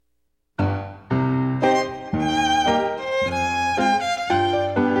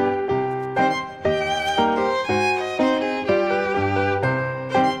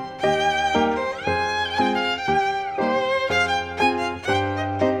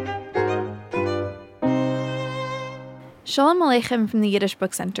Shalom Aleichem from the Yiddish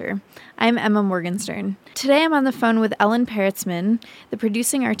Book Center. I'm Emma Morgenstern. Today I'm on the phone with Ellen Perecman, the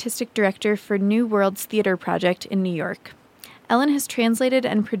producing artistic director for New Worlds Theater Project in New York. Ellen has translated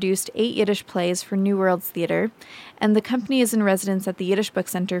and produced 8 Yiddish plays for New Worlds Theater, and the company is in residence at the Yiddish Book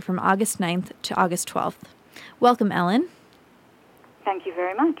Center from August 9th to August 12th. Welcome, Ellen. Thank you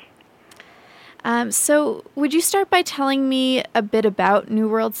very much. So would you start by telling me a bit about New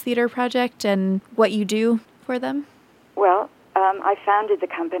Worlds Theater Project and what you do for them? Well, I founded the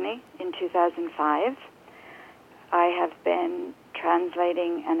company in 2005. I have been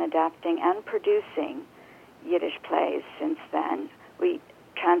translating and adapting and producing Yiddish plays since then. We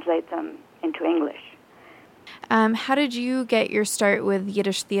translate them into English. How did you get your start with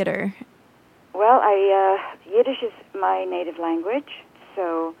Yiddish theater? Well, Yiddish is my native language,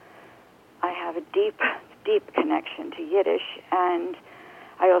 so I have a deep, deep connection to Yiddish, and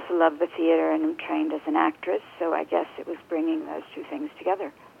I also love the theater and am trained as an actress, so I guess it was bringing those two things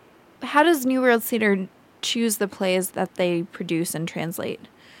together. How does New Worlds Theater choose the plays that they produce and translate?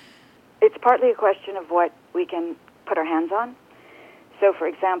 It's partly a question of what we can put our hands on. So, for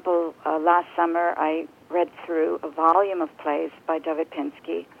example, last summer I read through a volume of plays by Dovid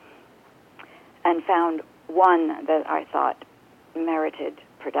Pinski and found one that I thought merited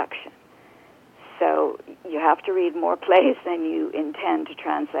production. So you have to read more plays than you intend to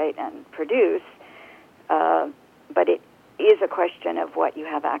translate and produce, but it is a question of what you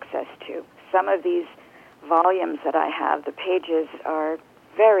have access to. Some of these volumes that I have, the pages are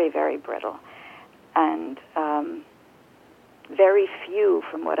very, very brittle, and very few,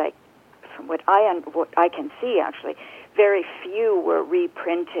 from what I can see, actually, very few were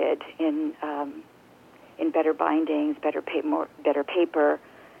reprinted in better bindings, better paper.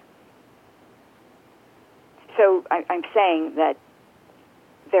 So I'm saying that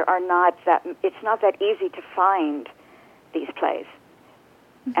it's not that easy to find these plays.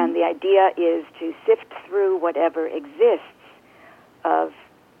 Mm-hmm. And the idea is to sift through whatever exists of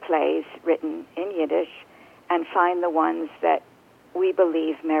plays written in Yiddish and find the ones that we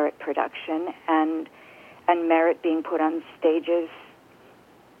believe merit production and merit being put on stages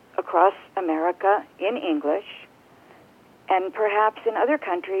across America in English and perhaps in other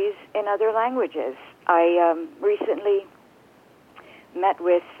countries in other languages. I recently met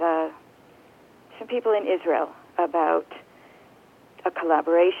with some people in Israel about a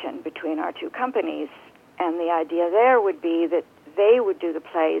collaboration between our two companies, and the idea there would be that they would do the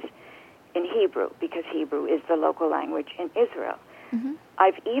plays in Hebrew, because Hebrew is the local language in Israel. Mm-hmm.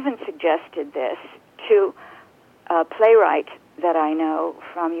 I've even suggested this to a playwright that I know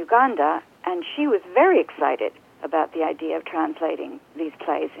from Uganda, and she was very excited about the idea of translating these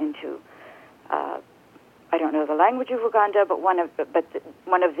plays into I don't know the language of Uganda, but one of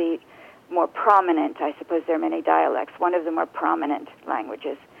the more prominent, I suppose there are many dialects, one of the more prominent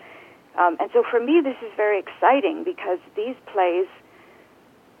languages. And so for me, this is very exciting because these plays,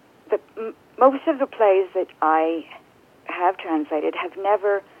 most of the plays that I have translated have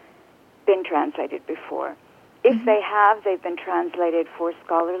never been translated before. If mm-hmm. they have, they've been translated for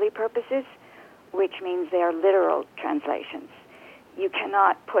scholarly purposes, which means they are literal translations. You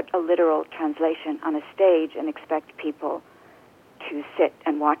cannot put a literal translation on a stage and expect people to sit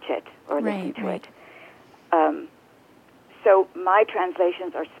and watch it or listen to it. So my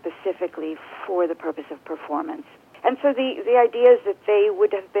translations are specifically for the purpose of performance. And so the idea is that they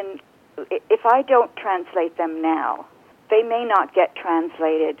would have been, if I don't translate them now, they may not get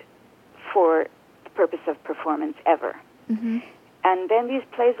translated for the purpose of performance ever. Mm-hmm. And then these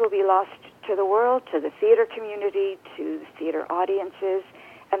plays will be lost to the world, to the theater community, to theater audiences,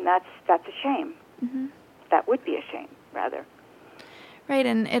 and that's a shame. Mm-hmm. That would be a shame, rather. Right,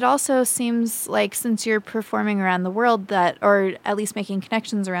 and it also seems like since you're performing around the world that, or at least making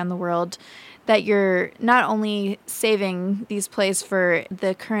connections around the world, that you're not only saving these plays for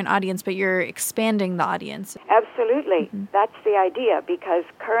the current audience, but you're expanding the audience. Absolutely. Mm-hmm. That's the idea, because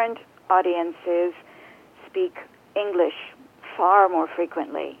current audiences speak English far more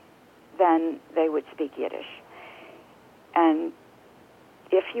frequently than they would speak Yiddish. And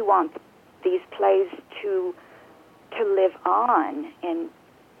if you want these plays to live on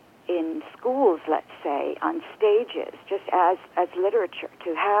in schools, let's say, on stages, just as literature,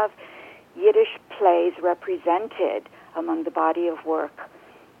 to have Yiddish plays represented among the body of work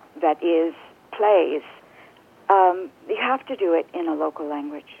that is plays, you have to do it in a local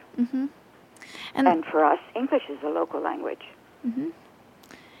language. Mm-hmm. And for us, English is a local language. Mm-hmm.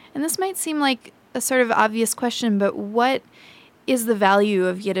 And this might seem like a sort of obvious question, but what is the value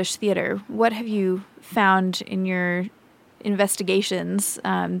of Yiddish theater? What have you found in your investigations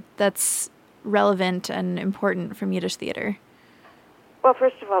that's relevant and important from Yiddish theater? Well,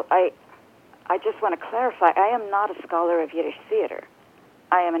 first of all, I just want to clarify, I am not a scholar of Yiddish theater.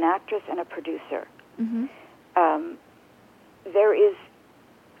 I am an actress and a producer. Mm-hmm. There is,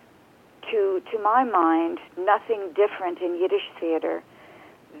 to my mind, nothing different in Yiddish theater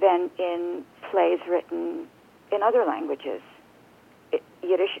than in plays written in other languages.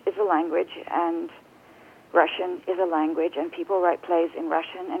 Yiddish is a language, and Russian is a language, and people write plays in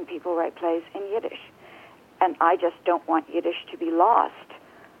Russian, and people write plays in Yiddish. And I just don't want Yiddish to be lost,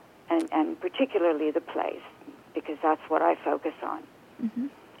 and particularly the plays, because that's what I focus on. Mm-hmm.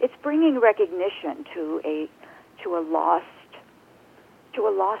 It's bringing recognition to a lost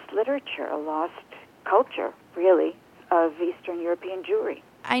literature, a lost culture, really, of Eastern European Jewry.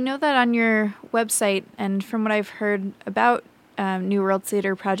 I know that on your website, and from what I've heard about New World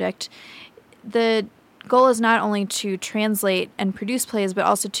Theater Project, the goal is not only to translate and produce plays, but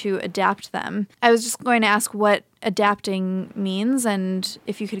also to adapt them. I was just going to ask what adapting means, and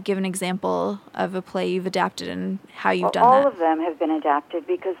if you could give an example of a play you've adapted and how you've done that. All of them have been adapted,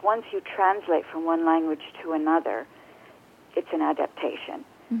 because once you translate from one language to another, it's an adaptation.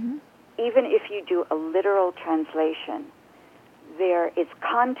 Mm-hmm. Even if you do a literal translation, there is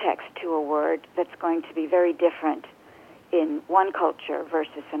context to a word that's going to be very different in one culture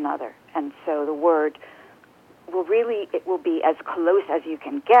versus another. And so the word it will be as close as you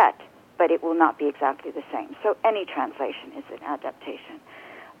can get, but it will not be exactly the same. So any translation is an adaptation.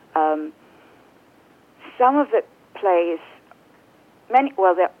 Some of the plays,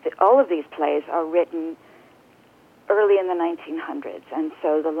 all of these plays are written early in the 1900s, and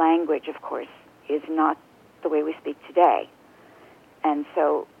so the language, of course, is not the way we speak today. And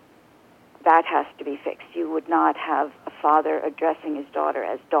so that has to be fixed. You would not have a father addressing his daughter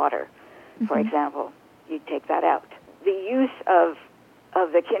as daughter, for example. You'd take that out. The use of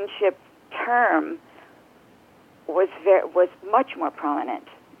the kinship term was much more prominent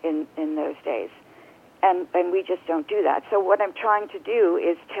in those days, and we just don't do that. So what I'm trying to do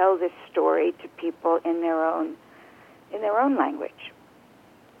is tell this story to people in their own language,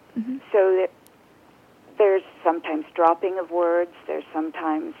 so that there's sometimes dropping of words. There's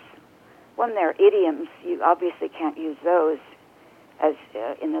sometimes, when there are idioms, you obviously can't use those as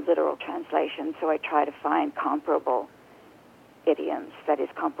in the literal translation, so I try to find comparable idioms, that is,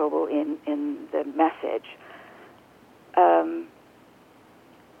 comparable in the message.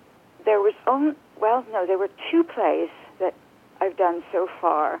 There were two plays that I've done so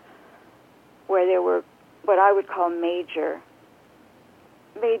far where there were what I would call major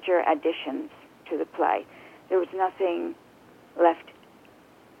additions to the play. There was nothing left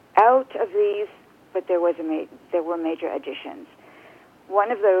out of these, but there were major additions.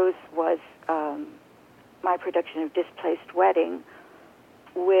 One of those was my production of Displaced Wedding,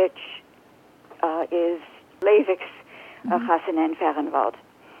 which is Leivik's Chasen en Fehrenwald.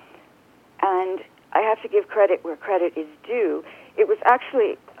 And I have to give credit where credit is due. It was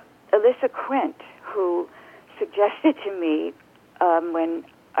actually Alyssa Quint who suggested to me when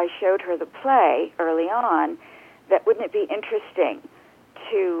I showed her the play early on that wouldn't it be interesting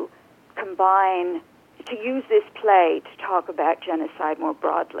to use this play to talk about genocide more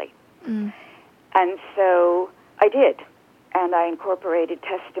broadly. And so I did, and I incorporated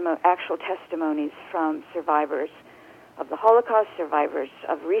actual testimonies from survivors of the Holocaust, survivors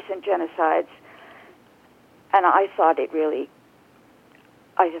of recent genocides, and I thought it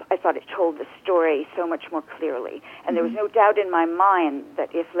told the story so much more clearly. And there was no doubt in my mind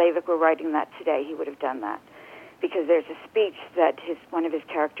that if Leivik were writing that today, he would have done that. Because there's a speech that one of his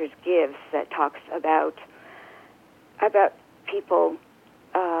characters gives that talks about people,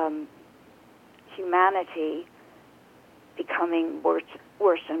 humanity becoming worse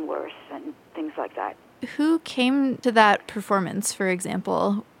and worse, and things like that. Who came to that performance, for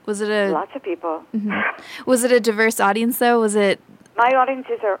example? Was it lots of people? Was it a diverse audience, though? Was it? My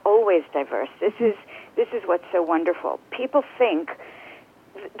audiences are always diverse. This is what's so wonderful. People think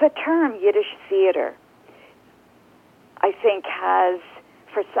the term Yiddish theater, I think, has,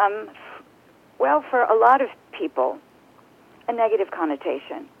 for a lot of people, a negative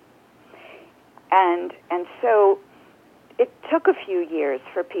connotation. And so it took a few years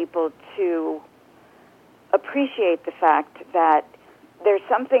for people to appreciate the fact that there's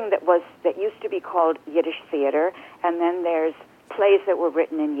something that used to be called Yiddish theater, and then there's plays that were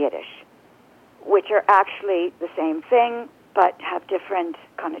written in Yiddish, which are actually the same thing, but have different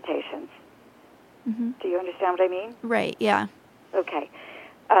connotations. Do you understand what I mean? Right, yeah. Okay.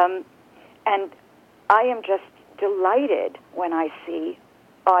 And I am just delighted when I see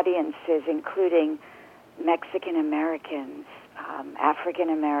audiences, including Mexican Americans, African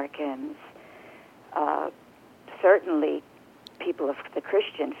Americans, certainly people of the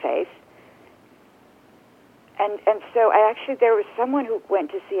Christian faith. And so there was someone who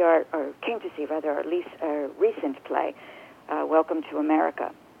went to see came to see our recent play, Welcome to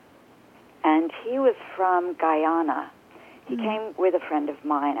America. And he was from Guyana. He came with a friend of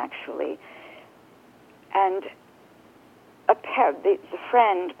mine, actually. And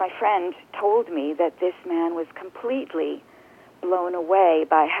my friend told me that this man was completely blown away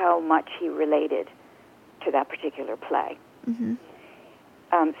by how much he related to that particular play. Mm-hmm.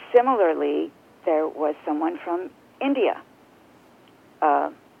 Similarly, there was someone from India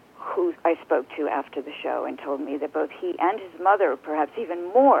who I spoke to after the show and told me that both he and his mother, perhaps even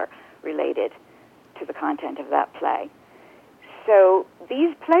more, related to the content of that play. So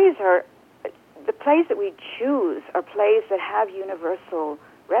these plays the plays that we choose are plays that have universal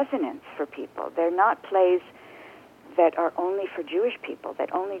resonance for people. They're not plays that are only for Jewish people,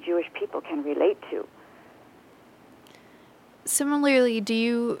 that only Jewish people can relate to. Similarly, do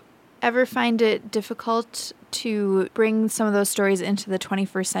you ever find it difficult to bring some of those stories into the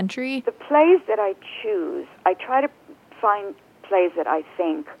 21st century? The plays that I choose, I try to find plays that I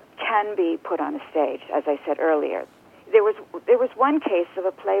think can be put on a stage, as I said earlier. There was one case of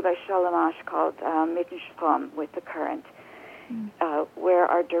a play by Shalom Asch called Mittenstrom, With the Current, where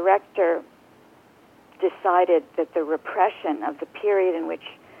our director decided that the repression of the period in which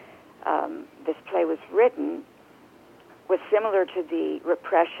this play was written was similar to the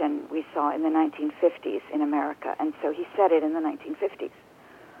repression we saw in the 1950s in America. And so he set it in the 1950s,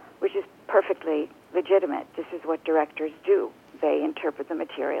 which is perfectly legitimate. This is what directors do. They interpret the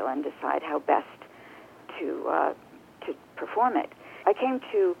material and decide how best to perform it. I came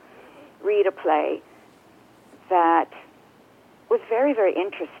to read a play that was very, very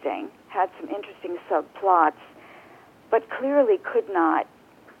interesting, had some interesting subplots, but clearly could not,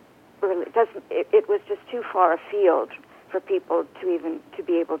 it was just too far afield for people to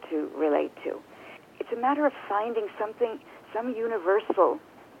be able to relate to. It's a matter of finding some universal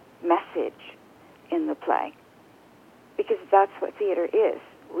message in the play, because that's what theater is.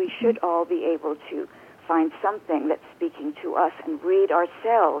 We should all be able to find something that's speaking to us and read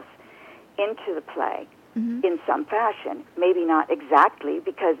ourselves into the play in some fashion. Maybe not exactly,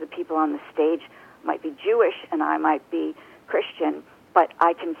 because the people on the stage might be Jewish and I might be Christian, but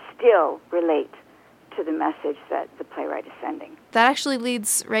I can still relate to the message that the playwright is sending. That actually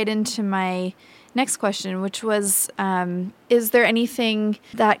leads right into my next question, which was, is there anything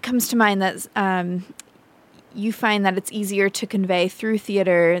that comes to mind that you find that it's easier to convey through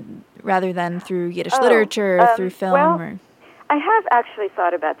theater rather than through Yiddish literature or through film? Well, I have actually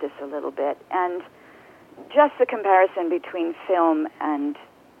thought about this a little bit, and just the comparison between film and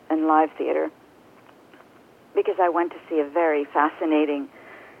live theater, because I went to see a very fascinating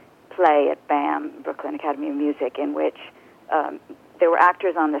play at BAM, Brooklyn Academy of Music, in which there were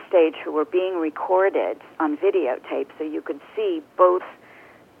actors on the stage who were being recorded on videotape, so you could see both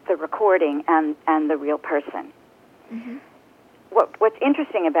the recording and the real person. Mm-hmm. What's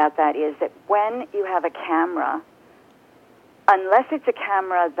interesting about that is that when you have a camera, unless it's a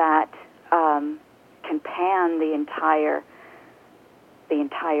camera that can pan the entire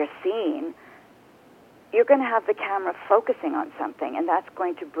scene, you're going to have the camera focusing on something, and that's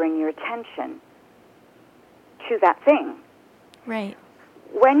going to bring your attention to that thing. Right.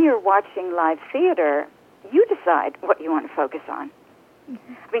 When you're watching live theater, you decide what you want to focus on.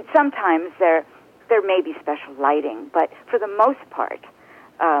 Mm-hmm. I mean, sometimes there may be special lighting, but for the most part,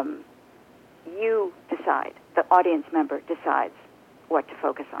 you decide. The audience member decides what to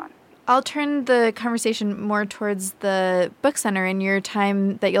focus on. I'll turn the conversation more towards the book center and your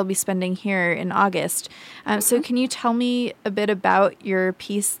time that you'll be spending here in August. So can you tell me a bit about your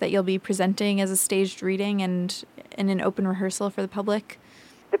piece that you'll be presenting as a staged reading and in an open rehearsal for the public?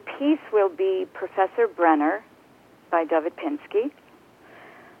 The piece will be Professor Brenner by Dovid Pinski.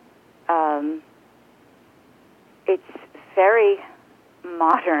 It's very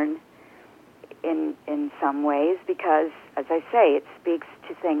modern in some ways because, as I say, it speaks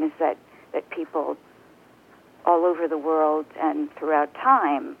to things that people all over the world and throughout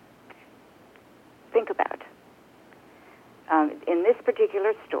time think about. In this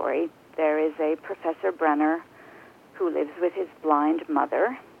particular story, there is a Professor Brenner who lives with his blind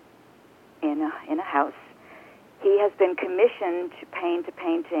mother in a house. He has been commissioned to paint a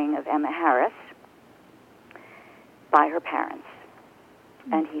painting of Emma Harris by her parents,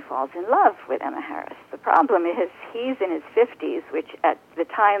 and he falls in love with Emma Harris. The problem is he's in his 50s, which at the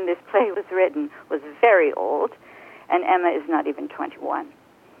time this play was written was very old, and Emma is not even 21.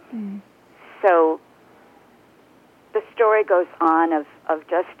 So the story goes on of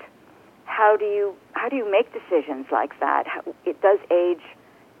just how do you make decisions like that? Does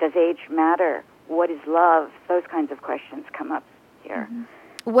age matter? What is love? Those kinds of questions come up here.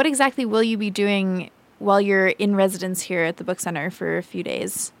 Mm-hmm. What exactly will you be doing while you're in residence here at the Book Center for a few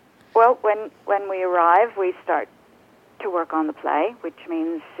days? Well, when we arrive, we start to work on the play, which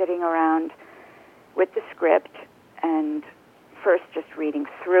means sitting around with the script and first just reading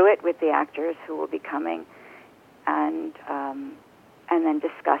through it with the actors who will be coming, and then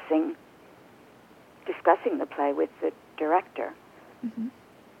discussing the play with the director. Mm-hmm.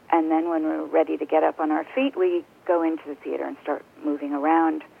 And then when we're ready to get up on our feet, we go into the theater and start moving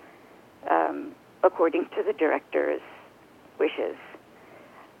around according to the director's wishes.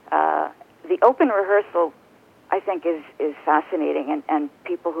 The open rehearsal, I think, is fascinating, and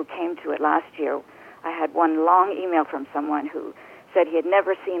people who came to it last year, I had one long email from someone who said he had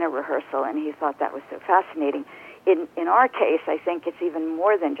never seen a rehearsal, and he thought that was so fascinating. In our case, I think it's even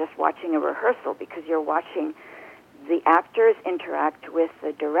more than just watching a rehearsal, because you're watching the actors interact with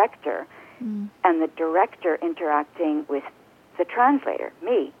the director, and the director interacting with the translator,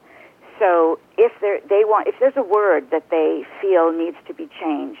 me. So if there's a word that they feel needs to be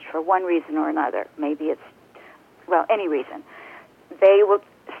changed for one reason or another, maybe it's, any reason, they will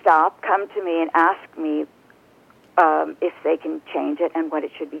stop, come to me, and ask me if they can change it and what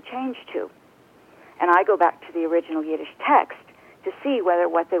it should be changed to. And I go back to the original Yiddish text to see whether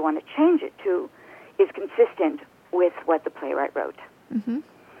what they want to change it to is consistent with what the playwright wrote. Mm-hmm.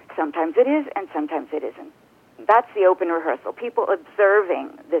 Sometimes it is, and sometimes it isn't. That's the open rehearsal, people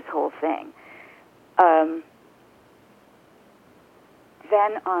observing this whole thing.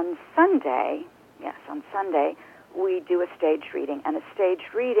 Then on Sunday, we do a staged reading. And a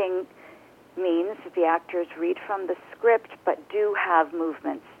staged reading means that the actors read from the script but do have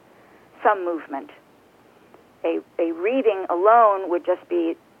movements, some movement. A reading alone would just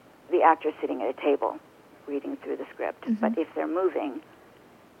be the actors sitting at a table reading through the script. Mm-hmm. But if they're moving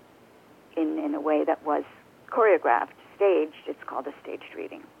in a way that was choreographed, staged, it's called a staged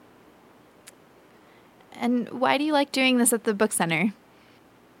reading. And why do you like doing this at the Book Center?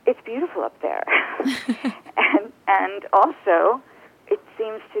 It's beautiful up there. and also, it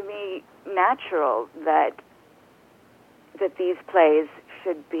seems to me natural that these plays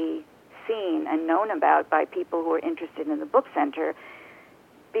should be seen and known about by people who are interested in the Book Center,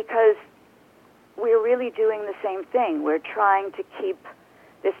 because we're really doing the same thing. We're trying to keep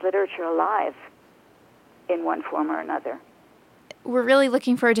this literature alive in one form or another. We're really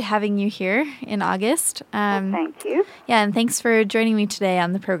looking forward to having you here in August. Well, thank you. Yeah, and thanks for joining me today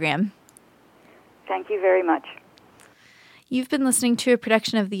on the program. Thank you very much. You've been listening to a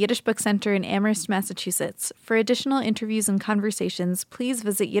production of the Yiddish Book Center in Amherst, Massachusetts. For additional interviews and conversations, please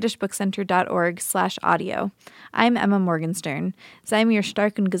visit yiddishbookcenter.org/audio. I'm Emma Morgenstern. Sei mir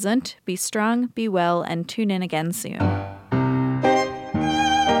stark und gesund, be strong, be well, and tune in again soon.